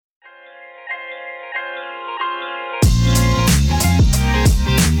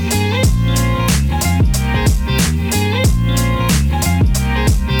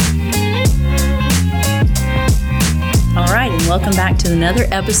welcome back to another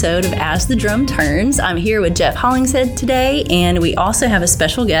episode of As the Drum Turns. I'm here with Jeff Hollingshead today, and we also have a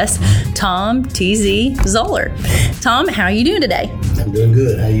special guest, Tom TZ Zoeller. Tom, how are you doing today? I'm doing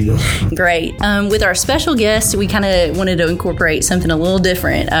good. How you doing? Great. With our special guest, we kind of wanted to incorporate something a little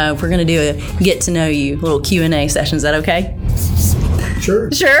different. We're going to do a get to know you little Q&A session. Is that okay? Sure.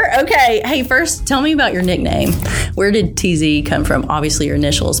 Okay. Hey, first, tell me about your nickname. Where did TZ come from? Obviously your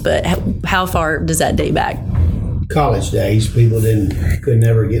initials, but how far does that date back? College days, people could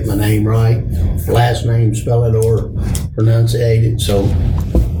never get my name right. Last name, spell it or pronunciate it, so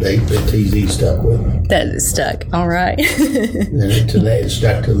the TZ stuck with me. That is stuck. All right. And today it's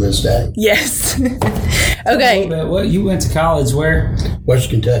stuck to this day. Yes. Okay. What you went to college where? West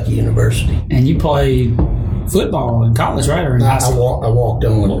Kentucky University. And you played football in college, right? Or in high school? I walked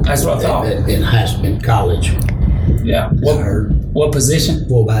on. Well, that's what I thought. In college. Yeah. What position?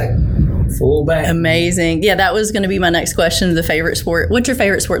 Fullback. Amazing. Yeah, that was going to be my next question. The favorite sport. What's your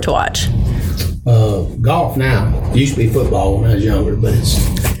favorite sport to watch? Golf now. It used to be football when I was younger, but it's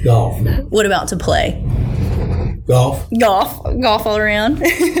golf now. What about to play? Golf all around.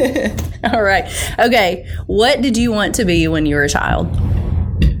 All right. Okay. What did you want to be when you were a child?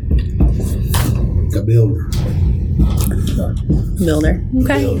 A builder.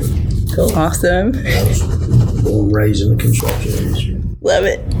 Okay. Builder. Cool. Awesome. I was born and raised in the construction industry. Love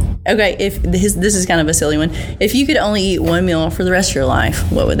it. Okay, if this is kind of a silly one. If you could only eat one meal for the rest of your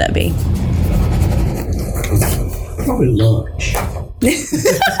life, what would that be? Probably lunch.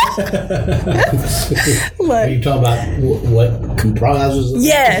 Are you talking about what comprises of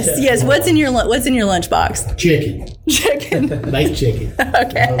Yes. What's in your lunchbox? Chicken. Baked chicken.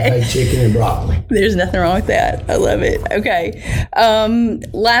 Okay. Baked chicken and broccoli. There's nothing wrong with that. I love it. Okay.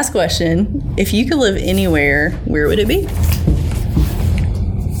 Last question. If you could live anywhere, where would it be?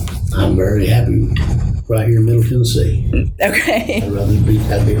 I'm very happy right here in Middle Tennessee. Okay.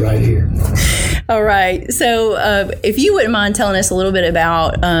 I'd be right here. All right. So if you wouldn't mind telling us a little bit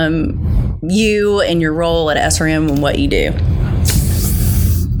about you and your role at SRM and what you do.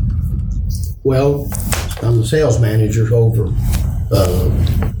 Well, I'm the sales manager over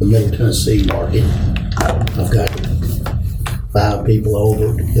the Middle Tennessee market. I've got 5 people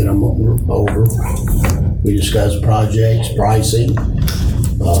over that I'm over. We discuss projects, pricing,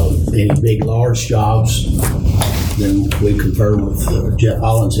 any big, large jobs. Then we confer with Jeff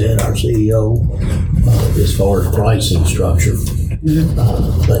Hollingshead, our CEO, as far as pricing structure.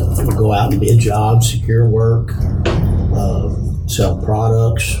 But we go out and bid jobs, secure work, sell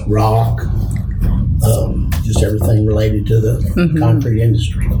products, rock, just everything related to the concrete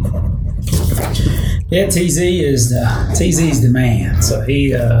industry. Yeah, TZ is the man. So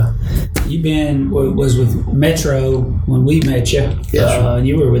was with Metro when we met you. Yes.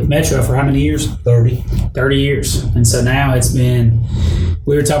 You were with Metro for how many years? 30 years. And so now it's been,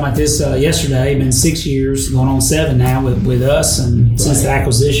 we were talking about this yesterday, it's been 6 years, going on 7 now with us, and since the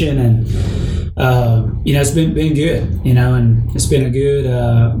acquisition, and it's been good, and it's been a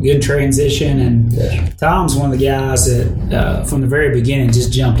good transition. And Tom's one of the guys that from the very beginning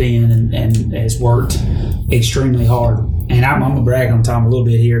just jumped in and has worked extremely hard. And I'm going to brag on Tom a little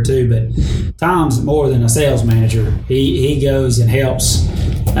bit here too, but Tom's more than a sales manager. He goes and helps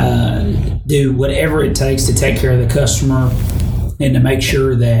do whatever it takes to take care of the customer and to make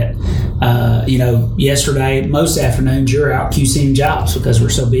sure that, yesterday, most afternoons, you're out QCing jobs because we're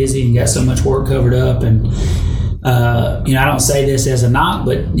so busy and got so much work covered up. And, I don't say this as a knock,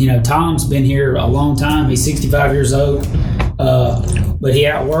 but, Tom's been here a long time. He's 65 years old, but he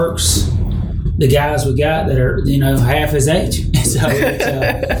outworks the guys we got that are, half his age. So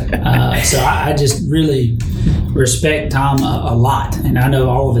I just really respect Tom a lot. And I know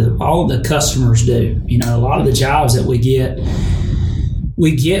all of the customers do. A lot of the jobs that we get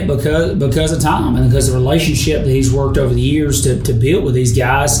because of Tom and because of the relationship that he's worked over the years to build with these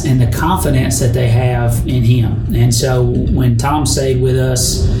guys and the confidence that they have in him. And so when Tom stayed with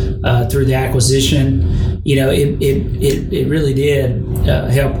us through the acquisition, it really did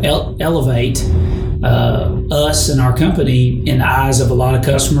help elevate us and our company in the eyes of a lot of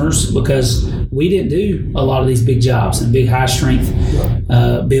customers, because we didn't do a lot of these big jobs and big high strength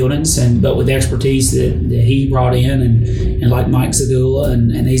buildings, but with the expertise that he brought in and like Mike Zoeller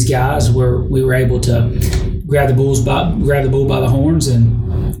and these guys, we were able to grab the bull by the horns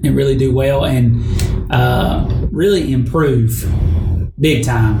and really do well and really improve big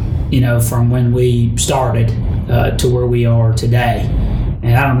time, from when we started to where we are today.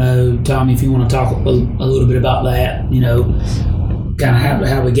 And I don't know, Tom, if you want to talk a little bit about that, kind of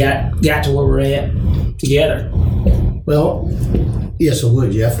how we got to where we're at together. Well, yes, I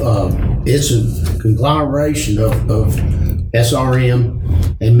would, Jeff. It's a conglomeration of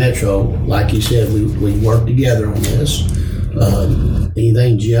SRM and Metro, like you said, we work together on this.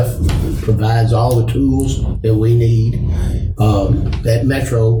 Anything Jeff provides all the tools that we need. At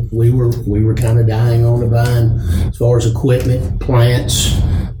Metro, we were kind of dying on the vine as far as equipment, plants,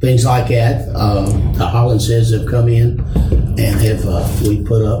 things like that. The Holland says have come in and have we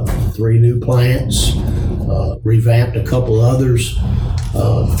put up 3 new plants, revamped a couple others.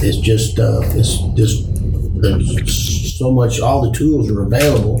 It's just there's so much. All the tools are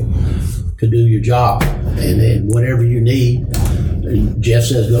available to do your job, and then whatever you need, Jeff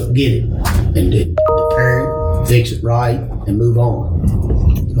says go get it and repair it, fix it right, and move on.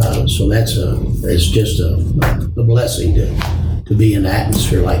 So it's just a blessing to be in an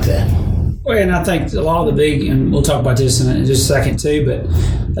atmosphere like that. Well, and I think a lot of the big, and we'll talk about this in just a second too, but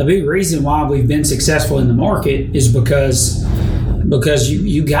a big reason why we've been successful in the market is because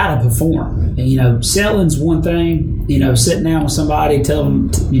you got to perform. And, selling's one thing. Sitting down with somebody, tell them,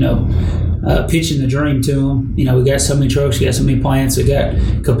 pitching the dream to them. We got so many trucks, we got so many plants, we got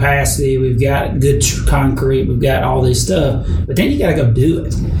capacity, we've got good concrete, we've got all this stuff. But then you got to go do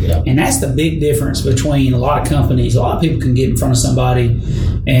it. Yeah. And that's the big difference between a lot of companies. A lot of people can get in front of somebody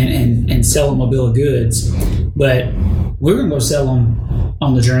and sell them a bill of goods, but we're going to go sell them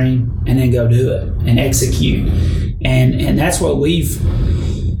on the dream and then go do it and execute. And that's what we've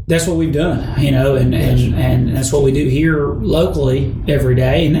done, and that's what we do here locally every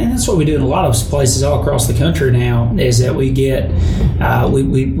day, and that's what we do in a lot of places all across the country now. Is that we get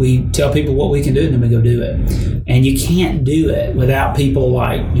we tell people what we can do, and then we go do it. And you can't do it without people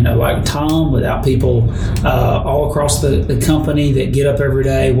like Tom, without people all across the company that get up every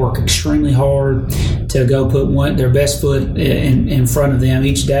day, work extremely hard to go put their best foot in front of them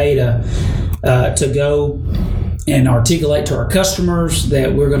each day to go and articulate to our customers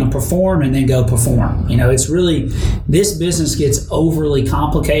that we're going to perform and then go perform. It's really, this business gets overly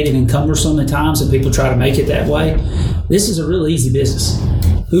complicated and cumbersome at times, and people try to make it that way. This is a really easy business.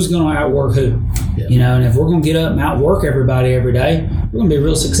 Who's going to outwork who? Yeah. And if we're going to get up and outwork everybody every day, we're going to be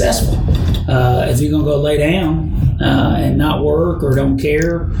real successful. If you're going to go lay down and not work or don't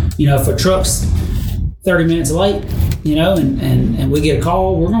care, if a truck's 30 minutes late, and we get a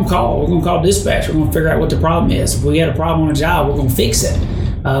call, we're going to call dispatch. We're going to figure out what the problem is. If we got a problem on a job, we're going to fix it.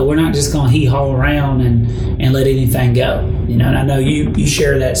 We're not just going to hee-haw around and let anything go. And I know you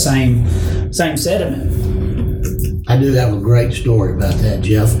share that same sentiment. I do have a great story about that,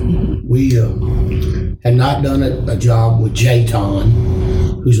 Jeff. We had not done a job with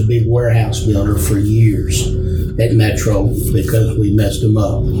Jayton, who's a big warehouse builder, for years at Metro because we messed him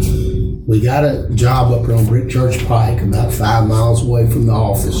up. We got a job up here on Brick Church Pike, about 5 miles away from the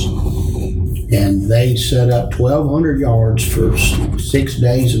office, and they set up 1,200 yards for 6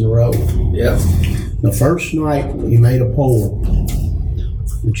 days in a row. Yeah. The first night we made a pour.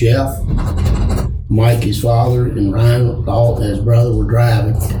 Jeff, Mike, his father, and Ryan, and his brother were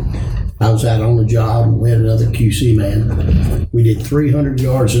driving. I was out on the job, and we had another QC man. We did 300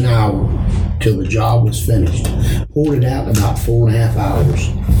 yards an hour till the job was finished. Poured it out in about 4.5 hours.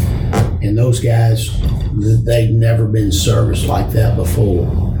 And those guys, they'd never been serviced like that before.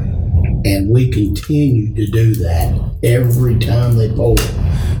 And we continue to do that every time they pour.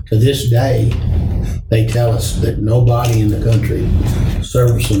 To this day, they tell us that nobody in the country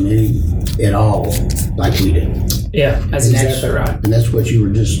services them at all like we do. Yeah, that's exactly right. And that's what you were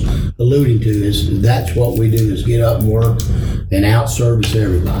just alluding to, is that's what we do, is get up and work and out-service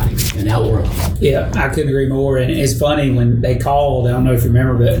everybody and outwork them. Yeah, I couldn't agree more. And it's funny, when they called, I don't know if you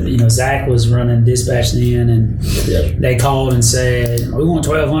remember, but Zach was running dispatch then, and they called and said, we want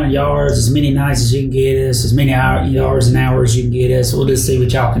 1,200 yards, as many nights as you can get us, as many yards and hours you can get us. We'll just see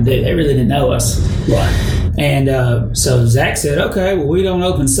what y'all can do. They really didn't know us. Right. And so Zach said, okay, well, we don't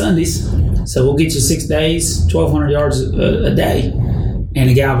open Sundays, so we'll get you 6 days, 1,200 yards a day. And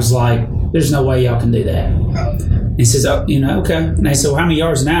the guy was like, there's no way y'all can do that. And he says, okay. And they said, well, how many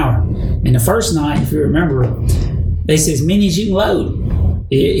yards an hour? And the first night, if you remember, they said as many as you can load.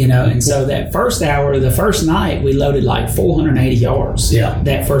 And so that first hour, the first night, we loaded like 480 yards. Yeah.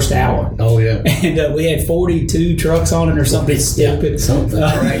 That first hour. Oh, yeah. And we had 42 trucks on it or something stupid. Something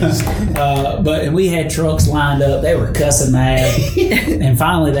crazy. And we had trucks lined up. They were cussing mad. And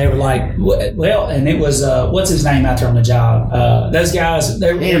finally they were like, well, and it was, what's his name out there on the job? Those guys.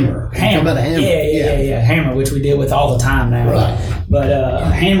 Hammer. Hammer. Yeah. Hammer, which we deal with all the time now. Right.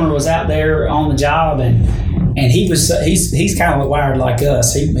 But Hammer was out there on the job, and he's kind of wired like us.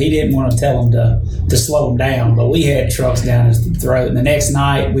 He didn't want to tell them to slow him down, but we had trucks down his throat. And the next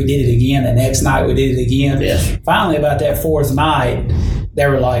night we did it again. The next night we did it again. Yes. Finally, about that fourth night, they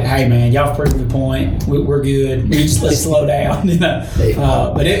were like, "Hey, man, y'all proved the point. We're good. Let's slow down."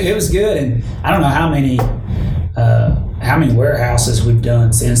 But it was good, and I don't know how many warehouses we've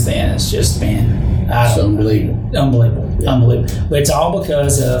done since then. It's just been unbelievable. But it's all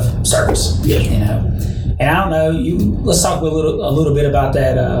because of service. Yes. And I don't know. Let's talk a little bit about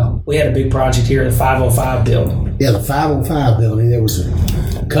that. We had a big project here, the 505 building. Yeah, the 505 building. There was a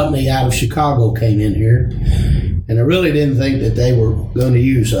company out of Chicago came in here, and I really didn't think that they were going to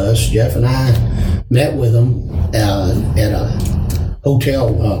use us. Jeff and I met with them at a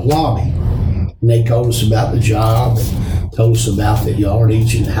hotel lobby, and they told us about the job, and told us about the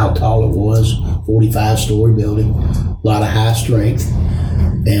yardage and how tall it was. 45-story building, a lot of high strength.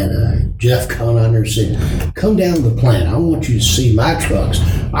 And Jeff come under and said, "Come down to the plant. I want you to see my trucks.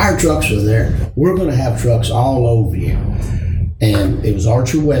 Our trucks are there. We're going to have trucks all over you." And it was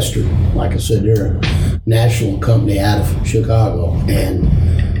Archer Western. Like I said, they're a national company out of Chicago. And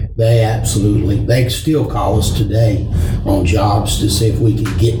they still call us today on jobs to see if we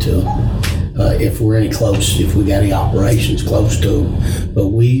can get to them. If we're any close, if we got any operations close to them. But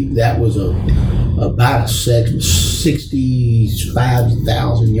that was about a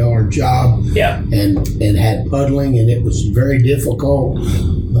 65,000 yard job. Yeah. And had puddling, and it was very difficult.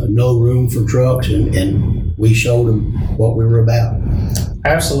 No room for trucks, and we showed them what we were about.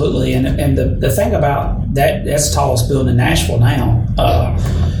 Absolutely. And the thing about that's the tallest building in Nashville now.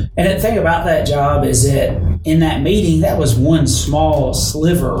 And the thing about that job is that in that meeting, that was one small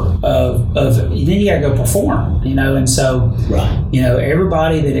sliver of then you got to go perform, and so, right.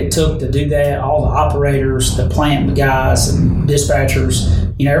 Everybody that it took to do that, all the operators, the plant guys and dispatchers,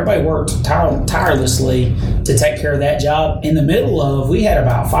 everybody worked tirelessly to take care of that job. In the middle of, we had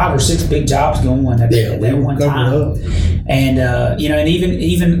about 5 or 6 big jobs going at that one time. And, and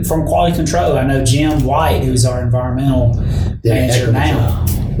even from quality control, I know Jim White, who's our environmental manager now.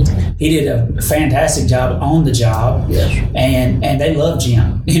 He did a fantastic job on the job. Yes. And they love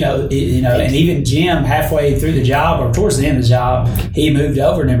Jim, and even Jim, halfway through the job or towards the end of the job, he moved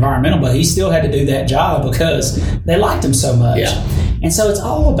over to environmental, but he still had to do that job because they liked him so much. Yeah. And so it's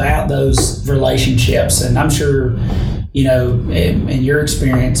all about those relationships. And I'm sure, in your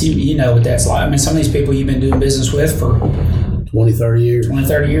experience, you know what that's like. I mean, some of these people you've been doing business with for 20, 30 years. 20,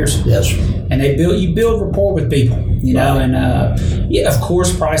 30 years. Yes. And you build rapport with people, and of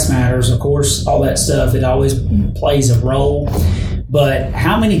course price matters, of course all that stuff, it always plays a role. But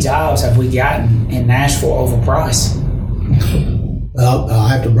how many jobs have we gotten in Nashville over price? Well, I'll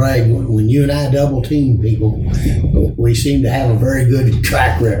have to brag. When you and I double team people, we seem to have a very good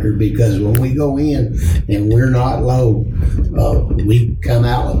track record, because when we go in and we're not low, we come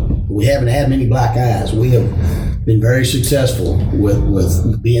out. We haven't had many black eyes. We have been very successful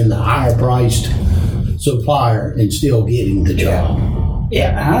with being the higher priced supplier and still getting the job.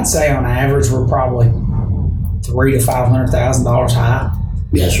 Yeah, I'd say on average we're probably $300,000 to $500,000 high.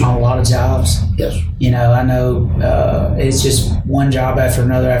 Yes, sir. On a lot of jobs. Yes. I know it's just one job after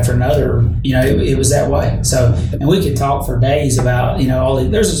another. It was that way. So, and we could talk for days about,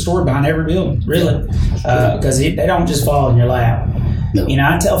 there's a story behind every building, really, because they don't just fall in your lap. No.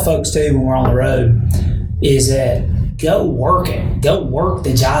 I tell folks too when we're on the road is that go work it. Go work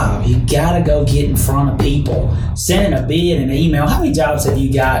the job. You got to go get in front of people. Sending a bid and an email. How many jobs have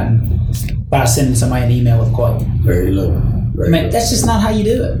you gotten by sending somebody an email with a quote? Very little. That's just not how you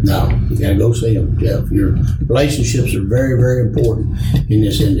do it. No, you got to go see them, Jeff. Your relationships are very, very important in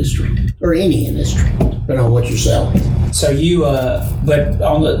this industry, or any industry, depending on what you're selling. So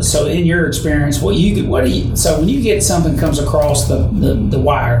so in your experience, so when you get something comes across the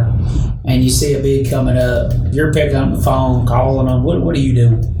wire, and you see a bid coming up, you're picking up the phone, calling them. What are you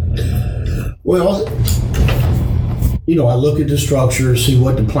doing? Well, I look at the structure, see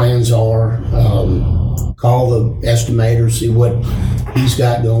what the plans are. Call the estimator, see what he's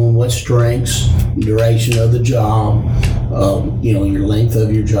got going, what strengths, duration of the job, your length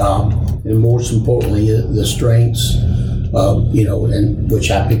of your job, and most importantly, the strengths, and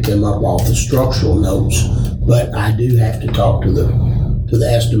which I picked them up off the structural notes. But I do have to talk to the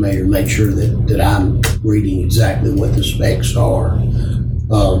estimator, make sure that I'm reading exactly what the specs are.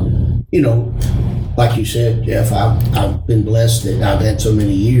 Like you said, Jeff, I've been blessed that I've had so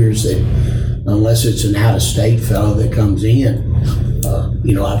many years that unless it's an out-of-state fellow that comes in,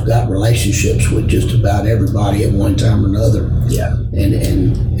 I've got relationships with just about everybody at one time or another. Yeah.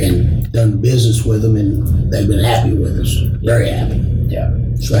 And done business with them, and they've been happy with us. Very happy. Yeah.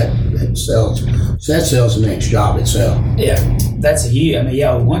 So that sells the next job itself. Yeah, that's huge. I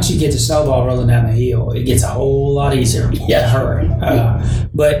mean, once you get the snowball rolling down the hill, it gets a whole lot easier. You got to hurry.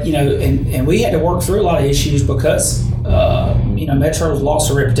 But, and we had to work through a lot of issues because, Metro's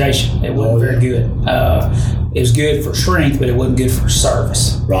lost a reputation. It wasn't very good. It was good for strength, but it wasn't good for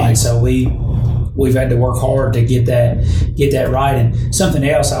service. Right. And so we've had to work hard to get that right. And something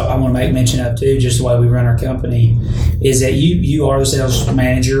else I want to make mention of too, just the way we run our company, is that you are the sales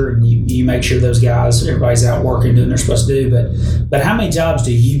manager and you make sure those guys, everybody's out working, doing what they're supposed to do. But how many jobs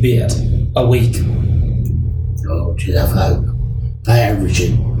do you bid a week? Oh, gee, I average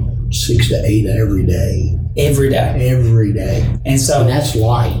it 6 to 8 every day. Every day. And that's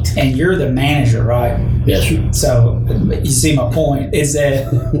light. And you're the manager, right? Yes, sir. So you see my point is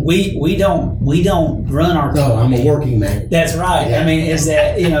that we don't run our company. No, I'm a working man. That's right. Yeah. I mean, is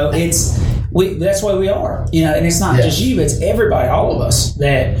that that's why we are. And it's not just you, it's everybody, all of us,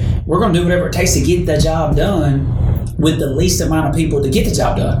 that we're going to do whatever it takes to get the job done with the least amount of people to get the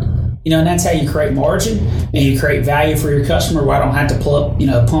job done. And that's how you create margin and you create value for your customer, where I don't have to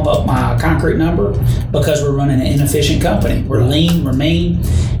pump up my concrete number because we're running an inefficient company. We're lean, we're mean.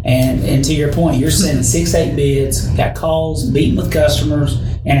 And to your point, you're sending 6, 8 bids, got calls, meeting with customers,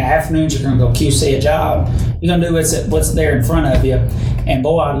 and in the afternoons you're going to go QC a job. You're going to do what's there in front of you. And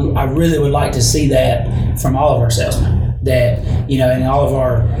boy, I really would like to see that from all of our salesmen. That, and all of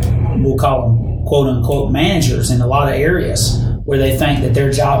our, we'll call them quote unquote managers in a lot of areas, where they think that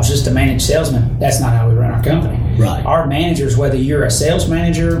their job is just to manage salesmen. That's not how we run our company. Right. Our managers, whether you're a sales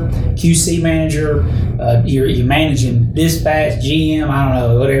manager, QC manager, you're managing dispatch, GM, I don't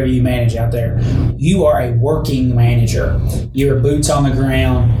know, whatever you manage out there, you are a working manager. You're boots on the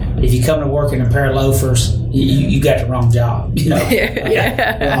ground. If you come to work in a pair of loafers, you got the wrong job. It's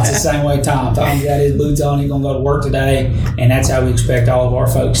the same way Tom got his boots on. He's going to go to work today, and that's how we expect all of our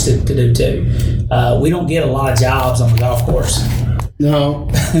folks to do too. We don't get a lot of jobs on the golf course. No.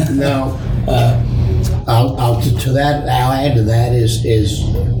 I'll add to that is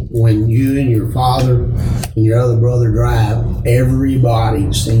when you and your father and your other brother drive,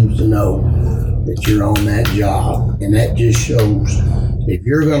 everybody seems to know that you're on that job, and that just shows if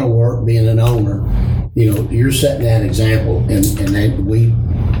you're going to work being an owner, you're setting that example, and that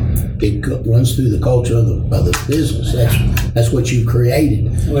it runs through the culture of the business. That's what you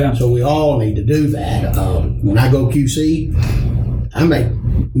created. Well, so we all need to do that. When I go QC, I make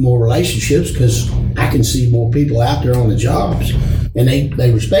more relationships because I can see more people out there on the jobs, and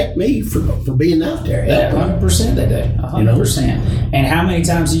they respect me for being out there. Yeah, 100% they do. 100%. And how many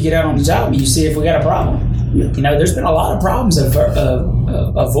times you get out on the job and you see if we got a problem? There's been a lot of problems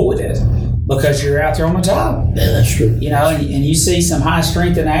avoided because you're out there on the job. Yeah, that's true. And you see some high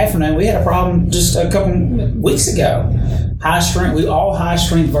strength in the afternoon. We had a problem just a couple weeks ago. High strength, all high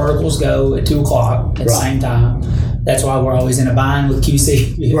strength verticals go at 2 o'clock at the same time. That's why we're always in a bind with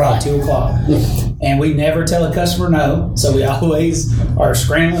QC at 2 o'clock. And we never tell a customer no. So we always are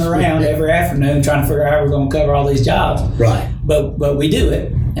scrambling around every afternoon trying to figure out how we're going to cover all these jobs. Right. But we do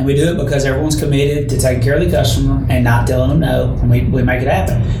it. And we do it because everyone's committed to taking care of the customer and not telling them no. And we make it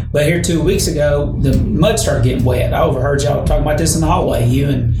happen. But here 2 weeks ago, the mud started getting wet. I overheard y'all talking about this in the hallway, you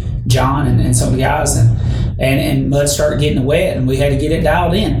and John and some of the guys. And mud started getting wet, and we had to get it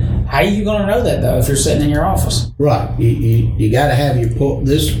dialed in. How are you going to know that, though, if you're sitting in your office? Right. You got to have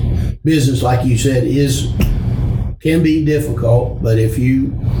this business, like you said, can be difficult, but if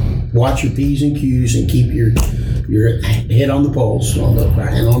you watch your P's and Q's and keep your head on the pulse,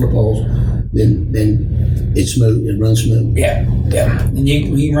 hand on the pulse, then it's smooth. It runs smooth. Yeah. And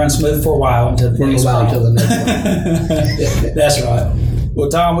you can run smooth for a while until the next one. That's right. Well,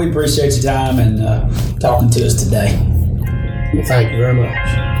 Tom, we appreciate your time and talking to us today. Well, thank you very much.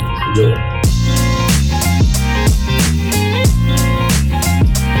 Enjoy it.